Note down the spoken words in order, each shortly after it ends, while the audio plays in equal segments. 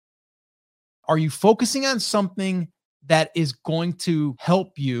are you focusing on something that is going to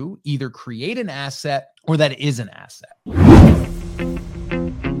help you either create an asset or that is an asset? Well,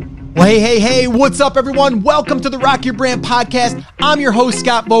 hey, what's up, everyone? Welcome to the Rock Your Brand podcast. I'm your host,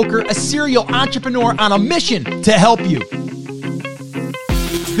 Scott Boker, a serial entrepreneur on a mission to help you.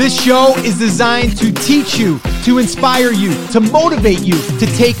 This show is designed to teach you, to inspire you, to motivate you to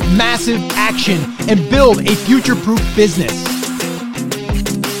take massive action and build a future-proof business.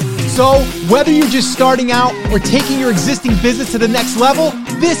 So, whether you're just starting out or taking your existing business to the next level,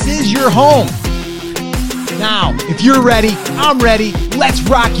 this is your home. Now, if you're ready, I'm ready. Let's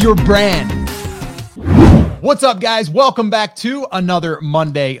rock your brand. What's up, guys? Welcome back to another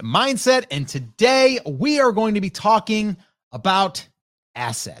Monday Mindset. And today we are going to be talking about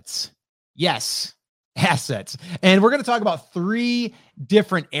assets. Yes, assets. And we're going to talk about 3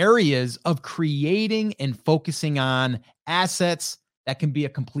 different areas of creating and focusing on assets that can be a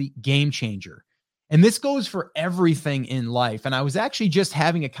complete game changer. And this goes for everything in life. And I was actually just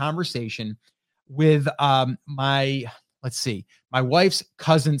having a conversation with my wife's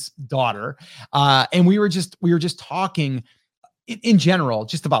cousin's daughter. And we were just talking in general,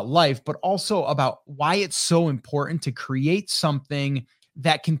 just about life, but also about why it's so important to create something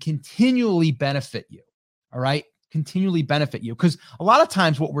that can continually benefit you. All right. Continually benefit you. Because a lot of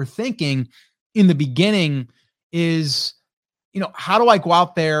times what we're thinking in the beginning is, how do I go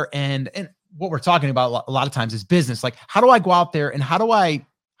out there and what we're talking about a lot of times is business. Like, how do I go out there and how do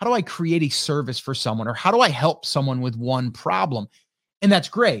I create a service for someone, or how do I help someone with one problem? And that's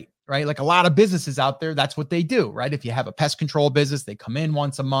great, right? Like a lot of businesses out there, that's what they do, right? If you have a pest control business, they come in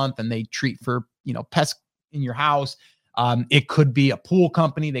once a month and they treat for, pests in your house. It could be a pool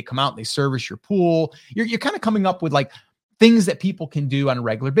company. They come out and they service your pool. You're kind of coming up with like things that people can do on a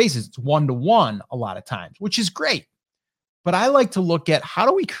regular basis. It's one-to-one a lot of times, which is great. But I like to look at how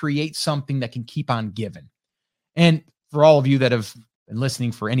do we create something that can keep on giving? And for all of you that have been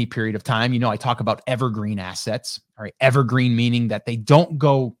listening for any period of time, I talk about evergreen assets. All right, evergreen meaning that they don't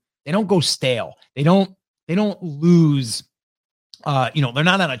go stale. They don't lose. They're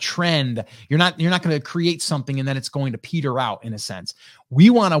not on a trend. You're not going to create something and then it's going to peter out in a sense. We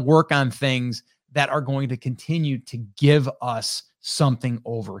want to work on things that are going to continue to give us something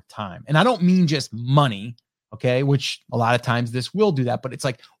over time. And I don't mean just money, okay, which a lot of times this will do that, but it's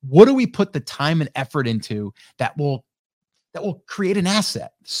like, what do we put the time and effort into that will create an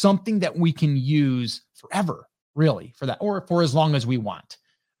asset, something that we can use forever, really, for that, or for as long as we want.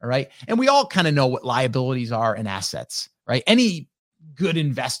 All right. And we all kind of know what liabilities are and assets, right? Any good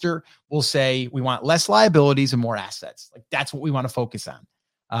investor will say we want less liabilities and more assets. Like that's what we want to focus on.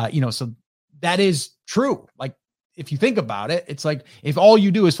 So that is true. Like if you think about it, it's like if all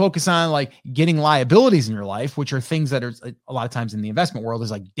you do is focus on like getting liabilities in your life, which are things that are a lot of times in the investment world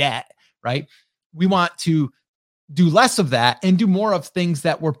is like debt, right? We want to do less of that and do more of things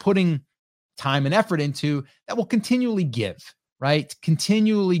that we're putting time and effort into that will continually give, right?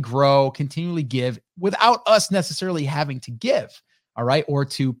 Continually grow, continually give without us necessarily having to give, all right? Or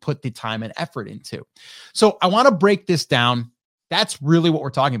to put the time and effort into. So I want to break this down. That's really what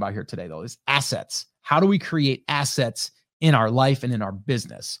we're talking about here today, though, is assets. How do we create assets in our life and in our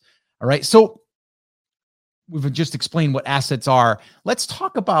business? All right. So we've just explained what assets are. Let's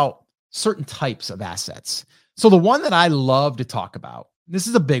talk about certain types of assets. So the one that I love to talk about, this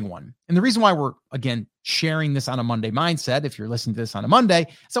is a big one. And the reason why we're, again, sharing this on a Monday Mindset, if you're listening to this on a Monday,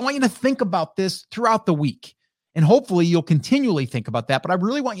 is I want you to think about this throughout the week. And hopefully you'll continually think about that. But I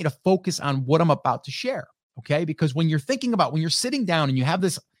really want you to focus on what I'm about to share. Okay. Because when you're sitting down and you have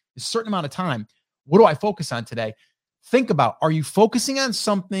this certain amount of time, what do I focus on today? Think about, are you focusing on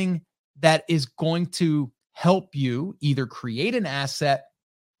something that is going to help you either create an asset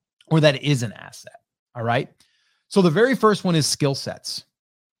or that is an asset? All right. So the very first one is skill sets.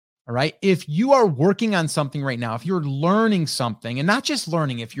 All right. If you are working on something right now, if you're learning something, and not just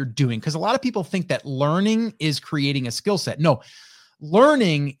learning, if you're doing, because a lot of people think that learning is creating a skill set. No,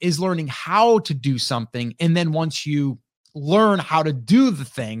 learning is learning how to do something. And then once you learn how to do the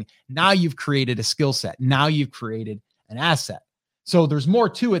thing, now you've created a skill set. Now you've created an asset. So there's more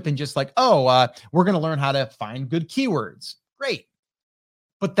to it than just like, we're going to learn how to find good keywords. Great.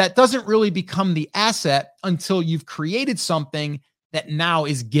 But that doesn't really become the asset until you've created something that now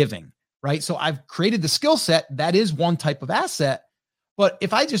is giving, right? So I've created the skill set. That is one type of asset. But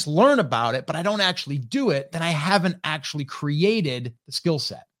if I just learn about it, but I don't actually do it, then I haven't actually created the skill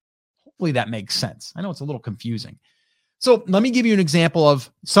set. Hopefully that makes sense. I know it's a little confusing. So let me give you an example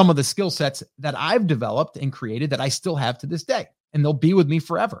of some of the skill sets that I've developed and created that I still have to this day, and they'll be with me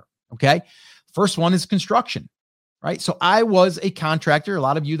forever. Okay. First one is construction. right? So I was a contractor. A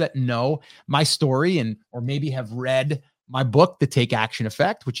lot of you that know my story or maybe have read my book, The Take Action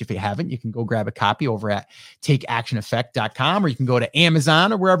Effect, which if you haven't, you can go grab a copy over at takeactioneffect.com, or you can go to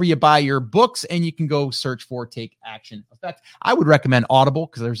Amazon or wherever you buy your books and you can go search for Take Action Effect. I would recommend Audible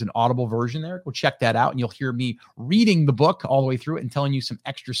because there's an Audible version there. Go check that out and you'll hear me reading the book all the way through it and telling you some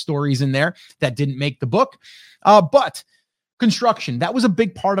extra stories in there that didn't make the book. But construction, that was a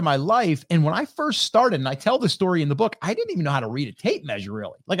big part of my life. And when I first started, and I tell the story in the book, I didn't even know how to read a tape measure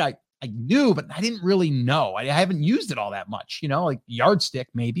really. Like I knew, but I didn't really know. I haven't used it all that much, like yardstick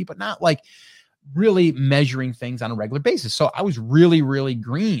maybe, but not like really measuring things on a regular basis. So I was really, really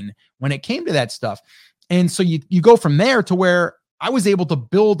green when it came to that stuff. And so you go from there to where I was able to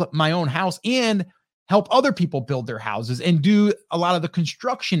build my own house and help other people build their houses and do a lot of the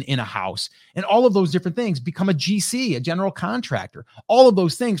construction in a house and all of those different things, become a GC, a general contractor, all of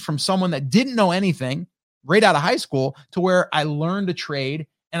those things from someone that didn't know anything right out of high school to where I learned a trade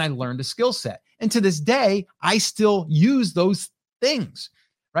and I learned a skill set. And to this day, I still use those things,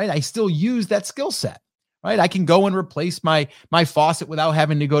 right? I still use that skill set, right? I can go and replace my faucet without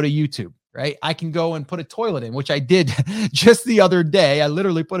having to go to YouTube, right? I can go and put a toilet in, which I did just the other day. I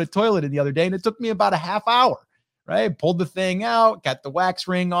literally put a toilet in the other day and it took me about a half hour, right? Pulled the thing out, got the wax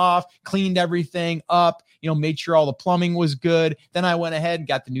ring off, cleaned everything up, made sure all the plumbing was good. Then I went ahead and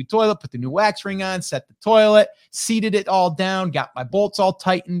got the new toilet, put the new wax ring on, set the toilet, seated it all down, got my bolts all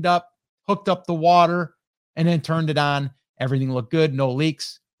tightened up, hooked up the water, and then turned it on. Everything looked good. No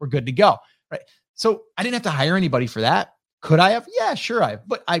leaks. We're good to go, right? So I didn't have to hire anybody for that. Could I have? Yeah, sure I have.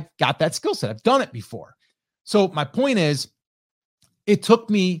 But I've got that skill set. I've done it before. So my point is, it took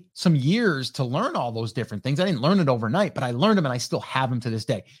me some years to learn all those different things. I didn't learn it overnight, but I learned them and I still have them to this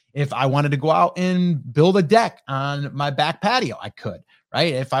day. If I wanted to go out and build a deck on my back patio, I could,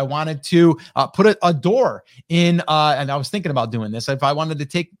 right? If I wanted to put a door in, and I was thinking about doing this, if I wanted to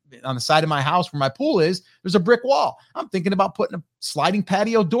take on the side of my house where my pool is, there's a brick wall. I'm thinking about putting a sliding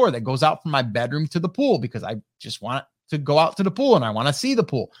patio door that goes out from my bedroom to the pool because I just want to go out to the pool and I want to see the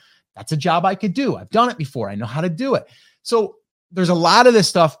pool. That's a job I could do. I've done it before. I know how to do it. So there's a lot of this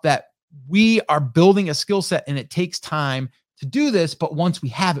stuff that we are building a skill set and it takes time to do this. But once we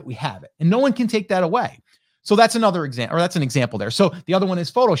have it, we have it. And no one can take that away. So that's another example, or that's an example there. So the other one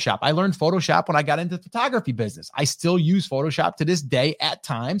is Photoshop. I learned Photoshop when I got into the photography business. I still use Photoshop to this day at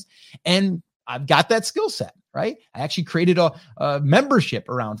times. And I've got that skill set, right? I actually created a membership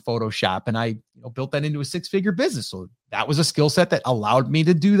around Photoshop and I built that into a 6-figure business. So that was a skill set that allowed me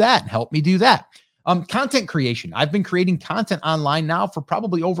to do that and helped me do that. Content creation. I've been creating content online now for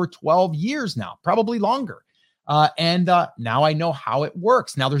probably over 12 years now, probably longer. And now I know how it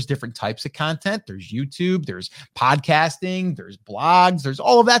works. Now there's different types of content. There's YouTube, there's podcasting, there's blogs, there's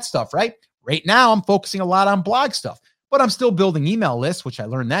all of that stuff, right? Right now I'm focusing a lot on blog stuff, but I'm still building email lists, which I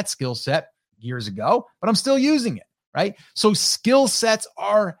learned that skill set years ago, but I'm still using it, right? So skill sets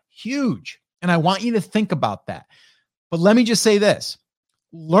are huge. And I want you to think about that. But let me just say this,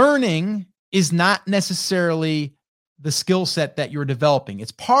 learning is not necessarily the skill set that you're developing.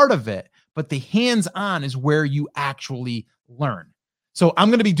 It's part of it, but the hands-on is where you actually learn. So I'm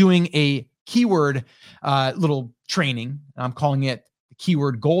going to be doing a keyword little training. I'm calling it the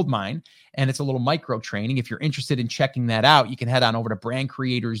Keyword Goldmine, and it's a little micro training. If you're interested in checking that out, you can head on over to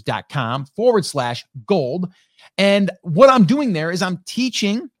brandcreators.com/gold. And what I'm doing there is I'm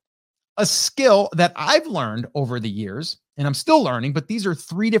teaching a skill that I've learned over the years, and I'm still learning, but these are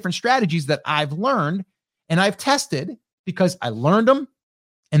 3 different strategies that I've learned and I've tested because I learned them.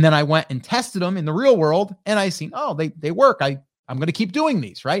 And then I went and tested them in the real world and I seen, oh, they work. I'm going to keep doing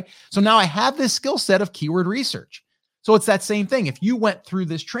these, right? So now I have this skill set of keyword research. So it's that same thing. If you went through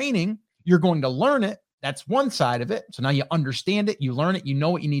this training, you're going to learn it. That's one side of it. So now you understand it, you learn it, you know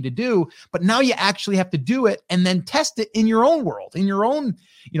what you need to do, but now you actually have to do it and then test it in your own world, in your own,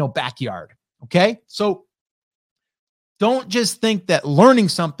 backyard. Okay. So don't just think that learning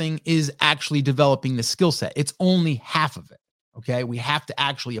something is actually developing the skill set. It's only half of it. Okay. We have to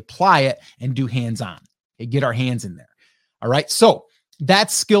actually apply it and do hands-on. Okay, get our hands in there. All right. So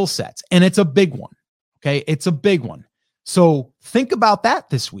that's skill sets. And it's a big one. Okay. It's a big one. So think about that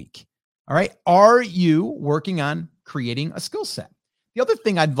this week. All right. Are you working on creating a skill set? The other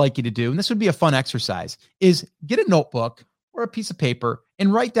thing I'd like you to do, and this would be a fun exercise, is get a notebook or a piece of paper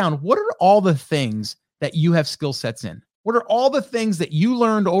and write down what are all the things that you have skill sets in. What are all the things that you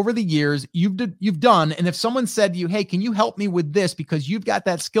learned over the years you've done? And if someone said to you, hey, can you help me with this because you've got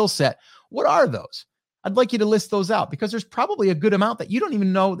that skill set? What are those? I'd like you to list those out because there's probably a good amount that you don't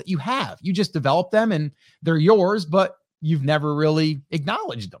even know that you have. You just developed them and they're yours, but you've never really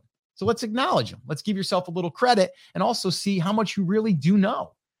acknowledged them. So let's acknowledge them. Let's give yourself a little credit and also see how much you really do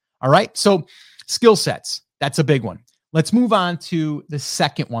know. All right. So skill sets, that's a big one. Let's move on to the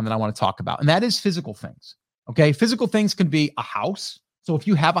second one that I want to talk about, and that is physical things. Okay. Physical things can be a house. So if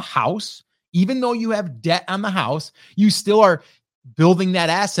you have a house, even though you have debt on the house, you still are building that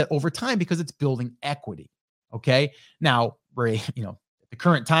asset over time because it's building equity. Okay. Now, the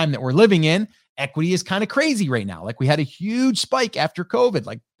current time that we're living in, equity is kind of crazy right now. Like we had a huge spike after COVID,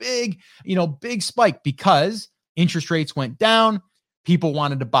 like big spike because interest rates went down. People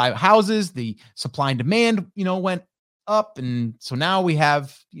wanted to buy houses. The supply and demand, went up. And so now we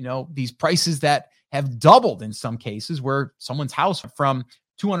have, these prices that have doubled in some cases where someone's house from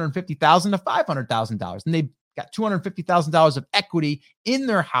 $250,000 to $500,000. And they've got $250,000 of equity in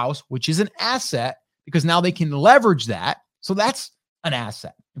their house, which is an asset because now they can leverage that. So that's an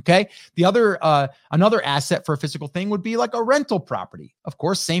asset. Okay. The other, another asset for a physical thing would be like a rental property. Of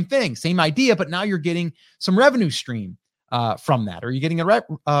course, same thing, same idea, but now you're getting some revenue stream from that, or you're getting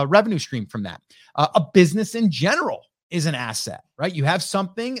a revenue stream from that. A business in general is an asset, right? You have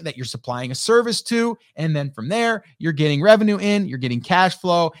something that you're supplying a service to, and then from there, you're getting revenue in, you're getting cash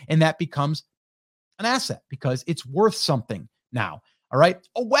flow, and that becomes an asset because it's worth something now. All right.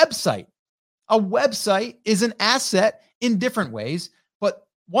 A website is an asset in different ways, but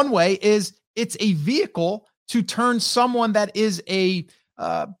one way is it's a vehicle to turn someone that is a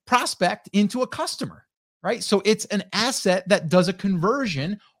prospect into a customer, right? So it's an asset that does a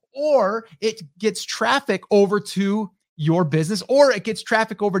conversion, or it gets traffic over to your business, or it gets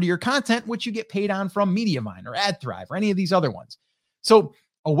traffic over to your content, which you get paid on from Mediavine or AdThrive or any of these other ones. So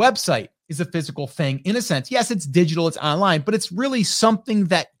a website is a physical thing in a sense. Yes, it's digital, it's online, but it's really something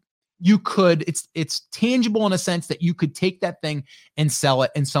that you could, it's tangible in a sense that you could take that thing and sell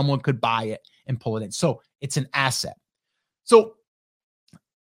it and someone could buy it and pull it in. So it's an asset. So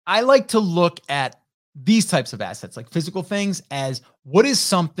I like to look at these types of assets, like physical things, as what is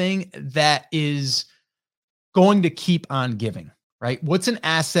something that is going to keep on giving, right? What's an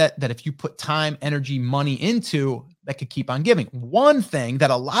asset that if you put time, energy, money into, that could keep on giving? One thing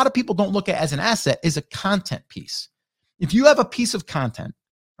that a lot of people don't look at as an asset is a content piece. If you have a piece of content,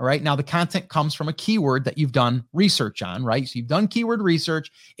 all right, now the content comes from a keyword that you've done research on, right? So you've done keyword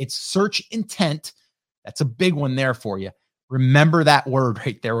research. It's search intent. That's a big one there for you. Remember that word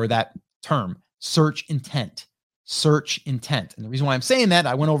right there, or that term, search intent. Search intent. And the reason why I'm saying that,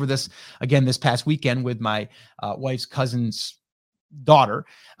 I went over this again this past weekend with my wife's cousin's daughter,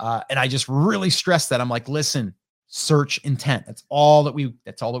 and I just really stressed that. I'm like, listen, search intent. That's all that we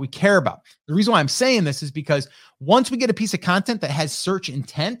care about. The reason why I'm saying this is because once we get a piece of content that has search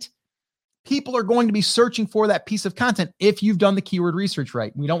intent, people are going to be searching for that piece of content if you've done the keyword research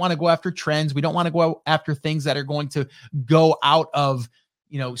right. We don't want to go after trends. We don't want to go after things that are going to go out of,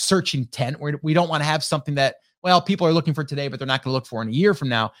 search intent. We don't want to have something that, well, people are looking for today, but they're not going to look for in a year from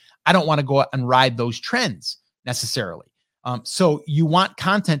now. I don't want to go out and ride those trends necessarily. So you want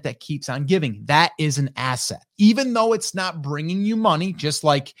content that keeps on giving. That is an asset, even though it's not bringing you money, just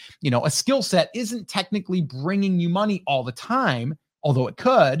like, a skill set isn't technically bringing you money all the time, although it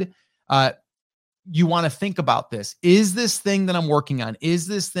could. You want to think about this. Is this thing that I'm working on, is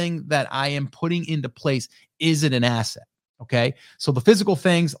this thing that I am putting into place, is it an asset? Okay. So the physical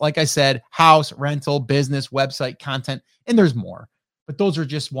things, like I said, house, rental, business, website, content, and there's more, but those are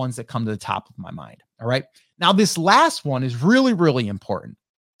just ones that come to the top of my mind. All right. Now, this last one is really, really important.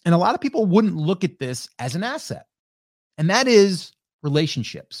 And a lot of people wouldn't look at this as an asset. And that is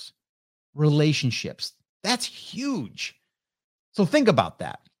relationships. Relationships. That's huge. So think about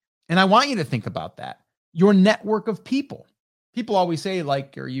that. And I want you to think about that. Your network of people. People always say,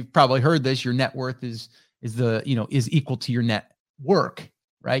 like, or you've probably heard this, your net worth is equal to your net work,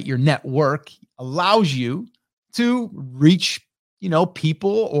 right? Your network allows you to reach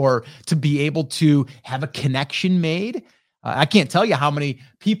people, or to be able to have a connection made. I can't tell you how many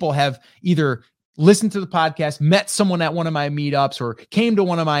people have either listened to the podcast, met someone at one of my meetups, or came to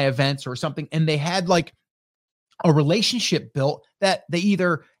one of my events or something, and they had like a relationship built that they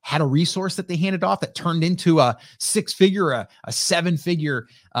either had a resource that they handed off that turned into a 6-figure, a 7-figure,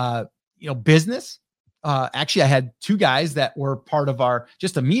 business. Actually, I had 2 guys that were part of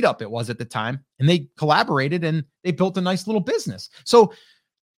just a meetup it was at the time, and they collaborated and they built a nice little business. So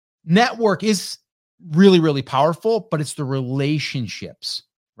network is really, really powerful, but it's the relationships,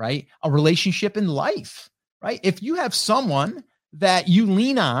 right? A relationship in life, right? If you have someone that you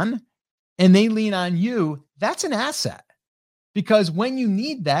lean on and they lean on you, that's an asset, because when you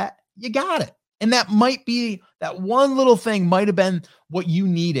need that, you got it. And that might be that one little thing might have been what you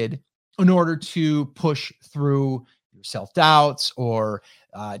needed in order to push through your self-doubts or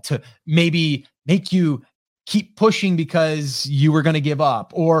to maybe make you keep pushing because you were going to give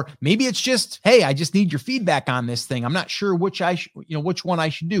up. Or maybe it's just, hey, I just need your feedback on this thing. I'm not sure which one I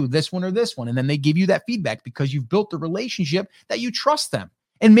should do, this one or this one. And then they give you that feedback because you've built a relationship that you trust them.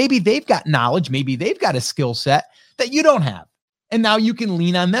 And maybe they've got knowledge, maybe they've got a skill set that you don't have. And now you can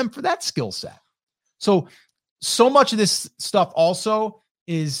lean on them for that skill set. So much of this stuff also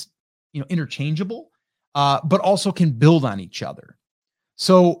is, interchangeable, but also can build on each other.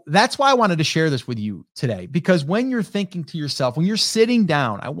 So that's why I wanted to share this with you today, because when you're thinking to yourself, when you're sitting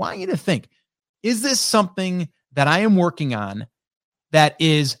down, I want you to think, is this something that I am working on that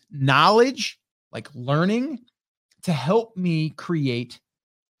is knowledge, like learning, to help me create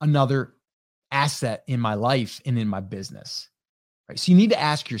another asset in my life and in my business? Right? So you need to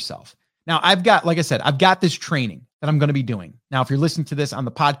ask yourself. Now, I've got this training that I'm going to be doing. Now, if you're listening to this on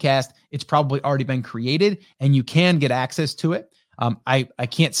the podcast, it's probably already been created and you can get access to it. I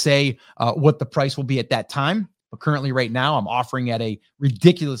can't say what the price will be at that time, but currently right now I'm offering at a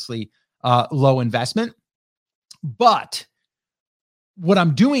ridiculously low investment. But what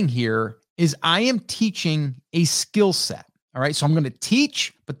I'm doing here is I am teaching a skill set. All right. So I'm going to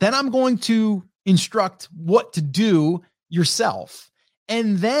teach, but then I'm going to instruct what to do yourself.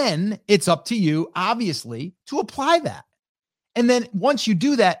 And then it's up to you, obviously, to apply that. And then once you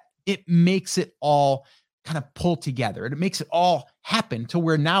do that, it makes it all kind of pull together. It makes it all happen to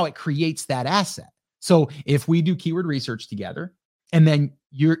where now it creates that asset. So if we do keyword research together, and then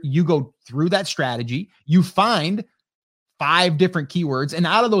you go through that strategy, you find 5 different keywords, and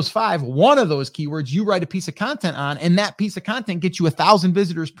out of those 5, one of those keywords you write a piece of content on, and that piece of content gets you 1,000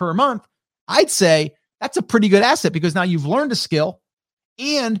 visitors per month, I'd say that's a pretty good asset, because now you've learned a skill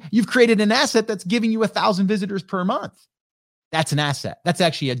and you've created an asset that's giving you 1,000 visitors per month. That's an asset. That's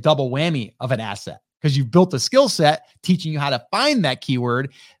actually a double whammy of an asset, because you've built a skill set teaching you how to find that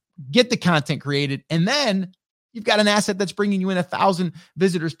keyword, get the content created, and then you've got an asset that's bringing you in 1,000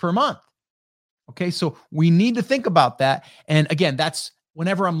 visitors per month. Okay, so we need to think about that. And again, that's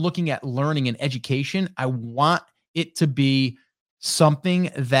whenever I'm looking at learning and education, I want it to be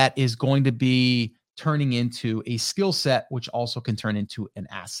something that is going to be turning into a skill set, which also can turn into an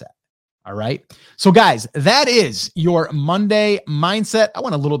asset. All right. So guys, that is your Monday mindset. I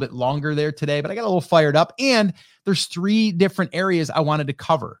went a little bit longer there today, but I got a little fired up, and there's 3 different areas I wanted to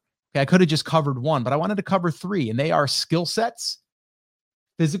cover. Okay. I could have just covered 1, but I wanted to cover 3, and they are skill sets,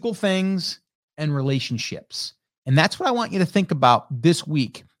 physical things, and relationships. And that's what I want you to think about this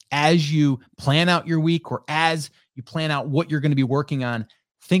week as you plan out your week, or as you plan out what you're going to be working on.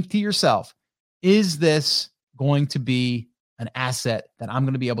 Think to yourself, is this going to be an asset that I'm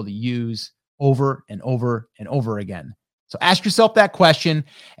going to be able to use over and over and over again? So ask yourself that question,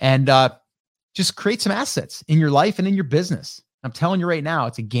 and just create some assets in your life and in your business. I'm telling you right now,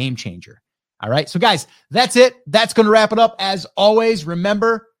 it's a game changer. All right. So guys, that's it. That's going to wrap it up. As always,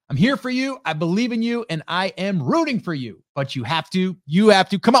 remember, I'm here for you. I believe in you, and I am rooting for you, but you have to,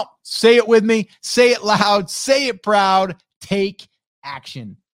 come on, say it with me, say it loud, say it proud, take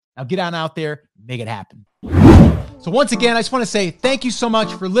action. Now get on out there, make it happen. So once again, I just want to say thank you so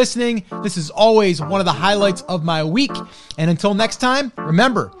much for listening. This is always one of the highlights of my week. And until next time,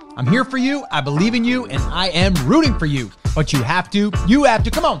 remember, I'm here for you. I believe in you, and I am rooting for you, but you have to,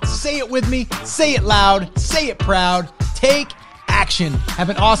 come on, say it with me, say it loud, say it proud, take action. Have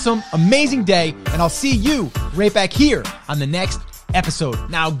an awesome, amazing day, and I'll see you right back here on the next episode.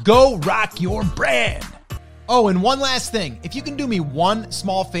 Now go rock your brand. Oh, and one last thing. If you can do me one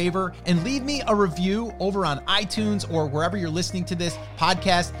small favor and leave me a review over on iTunes or wherever you're listening to this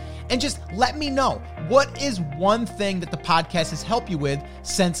podcast, and just let me know, what is one thing that the podcast has helped you with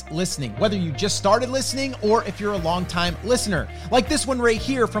since listening, whether you just started listening or if you're a longtime listener, like this one right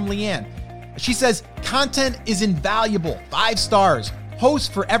here from Leanne. She says, content is invaluable, 5 stars.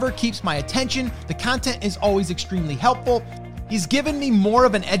 Host forever keeps my attention. The content is always extremely helpful. He's given me more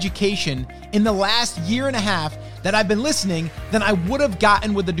of an education in the last 1.5 years that I've been listening than I would have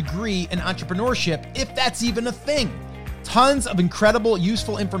gotten with a degree in entrepreneurship, if that's even a thing. Tons of incredible,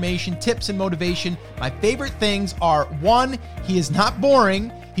 useful information, tips, and motivation. My favorite things are: 1, he is not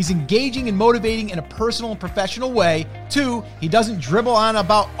boring. He's engaging and motivating in a personal and professional way. 2, he doesn't dribble on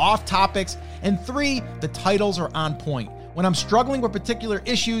about off topics. And 3, the titles are on point. When I'm struggling with particular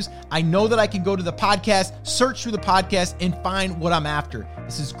issues, I know that I can go to the podcast, search through the podcast, and find what I'm after.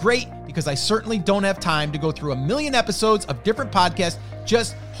 This is great because I certainly don't have time to go through 1 million episodes of different podcasts,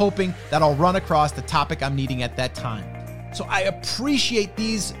 just hoping that I'll run across the topic I'm needing at that time. So I appreciate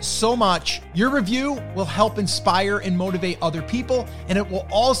these so much. Your review will help inspire and motivate other people, and it will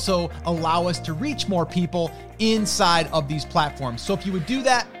also allow us to reach more people inside of these platforms. So if you would do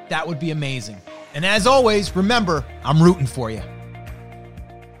that, that would be amazing. And as always, remember, I'm rooting for you.